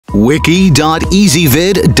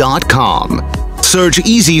Wiki.ezvid.com. Search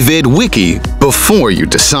EasyVid Wiki before you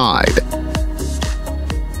decide.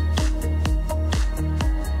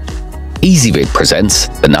 EasyVid presents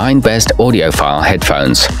the 9 best audiophile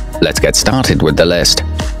headphones. Let's get started with the list.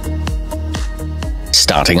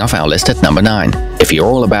 Starting off our list at number 9. If you're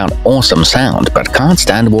all about awesome sound but can't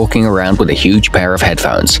stand walking around with a huge pair of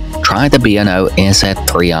headphones, try the O EarSet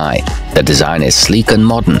 3i. The design is sleek and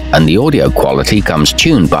modern, and the audio quality comes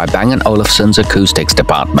tuned by Bang & Olufsen's acoustics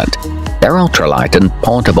department. They're ultralight and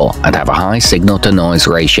portable and have a high signal-to-noise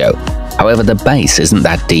ratio. However, the bass isn't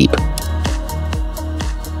that deep.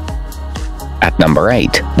 At number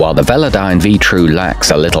 8, while the Velodyne vTrue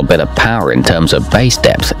lacks a little bit of power in terms of bass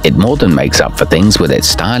depth, it more than makes up for things with its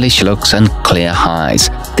stylish looks and clear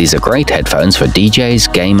highs. These are great headphones for DJs,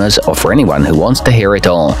 gamers, or for anyone who wants to hear it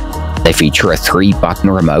all. They feature a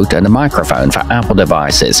 3-button remote and a microphone for Apple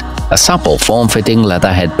devices, a supple form-fitting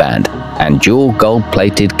leather headband, and dual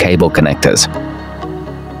gold-plated cable connectors.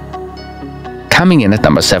 Coming in at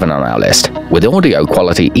number 7 on our list, with audio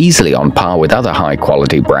quality easily on par with other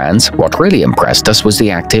high-quality brands, what really impressed us was the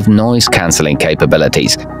active noise-cancelling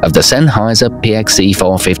capabilities of the Sennheiser PXC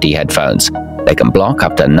 450 headphones. They can block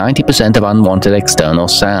up to 90% of unwanted external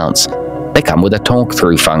sounds. They come with a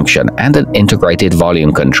talk-through function and an integrated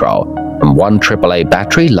volume control, and one AAA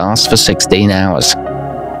battery lasts for 16 hours.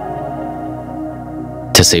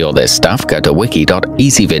 To see all this stuff, go to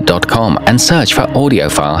wiki.ezvid.com and search for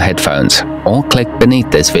audiophile headphones, or click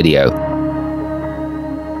beneath this video.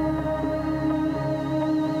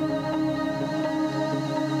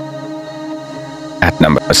 At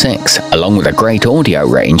number 6, along with a great audio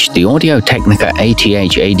range, the Audio-Technica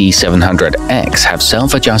ATH-M50x have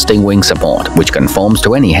self-adjusting wing support, which conforms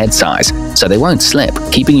to any head size, so they won't slip,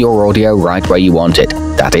 keeping your audio right where you want it,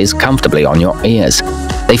 that is, comfortably on your ears.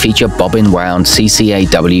 They feature bobbin-wound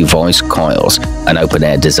CCAW voice coils, an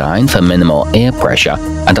open-air design for minimal ear pressure,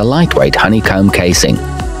 and a lightweight honeycomb casing.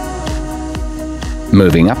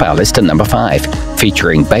 Moving up our list at number 5,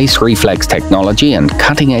 featuring bass reflex technology and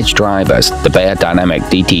cutting-edge drivers, the Beyerdynamic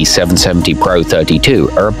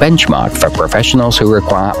DT-770-PRO-32 are a benchmark for professionals who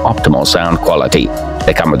require optimal sound quality.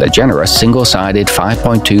 They come with a generous single-sided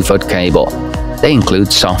 5.2-foot cable. They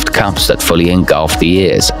include soft cups that fully engulf the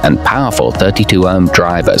ears and powerful 32-ohm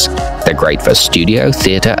drivers. They're great for studio,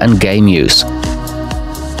 theater, and game use.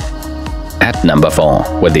 At number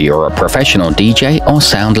 4, whether you're a professional DJ or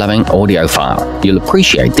sound-loving audiophile, you'll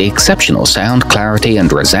appreciate the exceptional sound clarity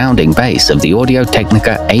and resounding bass of the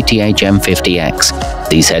Audio-Technica ATH-M50x.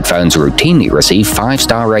 These headphones routinely receive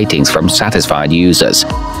 5-star ratings from satisfied users.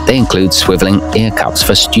 They include swiveling ear cups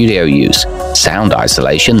for studio use, sound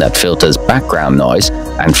isolation that filters background noise,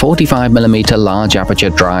 and 45mm large aperture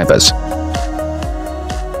drivers.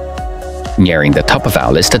 Nearing the top of our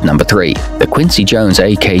list at number 3, the Quincy Jones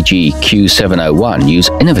AKG Q701 use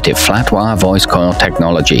innovative flat-wire voice coil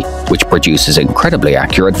technology, which produces incredibly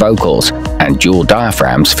accurate vocals, and dual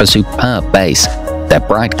diaphragms for superb bass. Their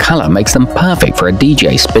bright color makes them perfect for a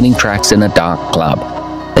DJ spinning tracks in a dark club.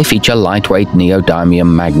 They feature lightweight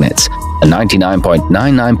neodymium magnets, a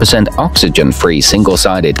 99.99% oxygen-free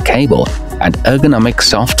single-sided cable, and ergonomic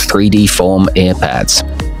soft 3D form earpads.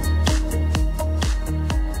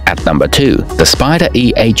 At number 2, the Spider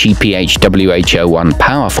EHEPH-WHO1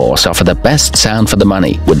 PowerForce offer the best sound for the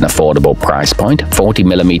money with an affordable price point,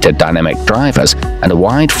 40mm dynamic drivers, and a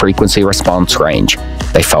wide frequency response range.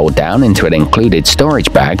 They fold down into an included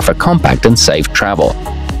storage bag for compact and safe travel.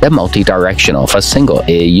 They're multi-directional for single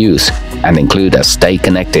ear use and include a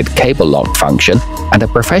stay-connected cable lock function and a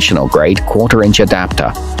professional-grade 1/4-inch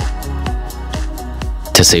adapter.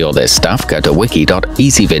 To see all this stuff, go to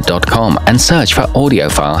wiki.ezvid.com and search for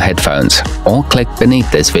audiophile headphones, or click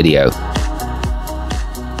beneath this video.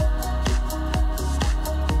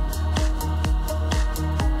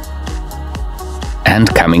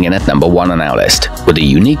 And coming in at number 1 on our list, with a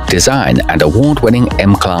unique design and award-winning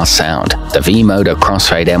M-Class sound, the V-MODA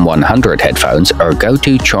Crossfade M100 headphones are a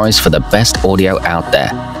go-to choice for the best audio out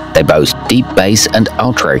there. They boast deep bass and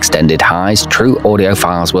ultra-extended highs true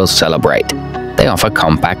audiophiles will celebrate. They offer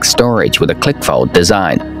compact storage with a click-fold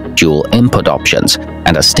design, dual input options,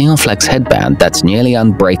 and a steel flex headband that's nearly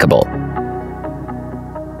unbreakable.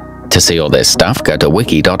 To see all this stuff, go to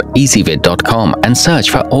wiki.ezvid.com and search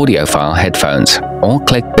for audiophile headphones, or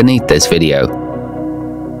click beneath this video.